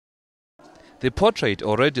The portrait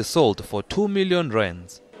already sold for 2 million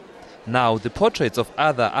rands. Now the portraits of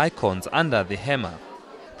other icons under the hammer.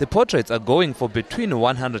 The portraits are going for between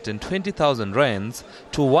 120,000 rands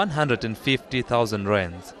to 150,000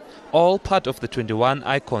 rands, all part of the 21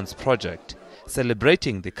 Icons project,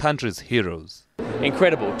 celebrating the country's heroes.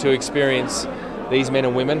 Incredible to experience these men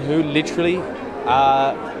and women who literally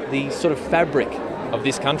are the sort of fabric of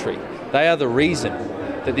this country. They are the reason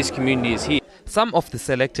that this community is here. Some of the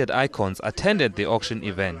selected icons attended the auction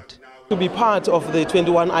event. To be part of the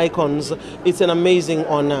 21 Icons, it's an amazing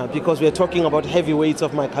honor because we're talking about heavyweights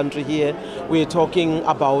of my country here. We're talking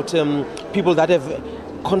about people that have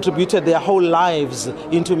contributed their whole lives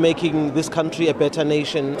into making this country a better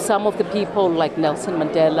nation. Some of the people like Nelson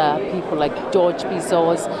Mandela, people like George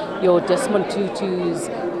Bizos, your Desmond Tutus,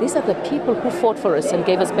 these are the people who fought for us and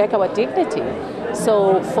gave us back our dignity.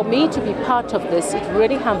 So for me to be part of this, it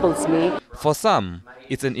really humbles me. For some,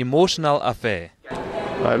 it's an emotional affair.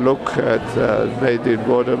 I look at Nadine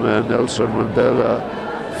Waterman, Nelson Mandela,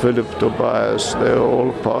 Philip Tobias, they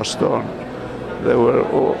all passed on. They were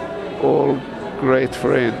all great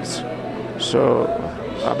friends. So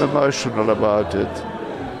I'm emotional about it.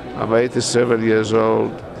 I'm 87 years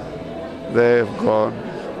old. They have gone.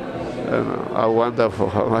 And I wonder for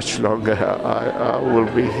how much longer I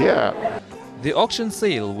will be here. The auction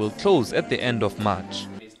sale will close at the end of March.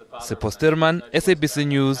 Desmond, SABC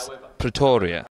News, Pretoria.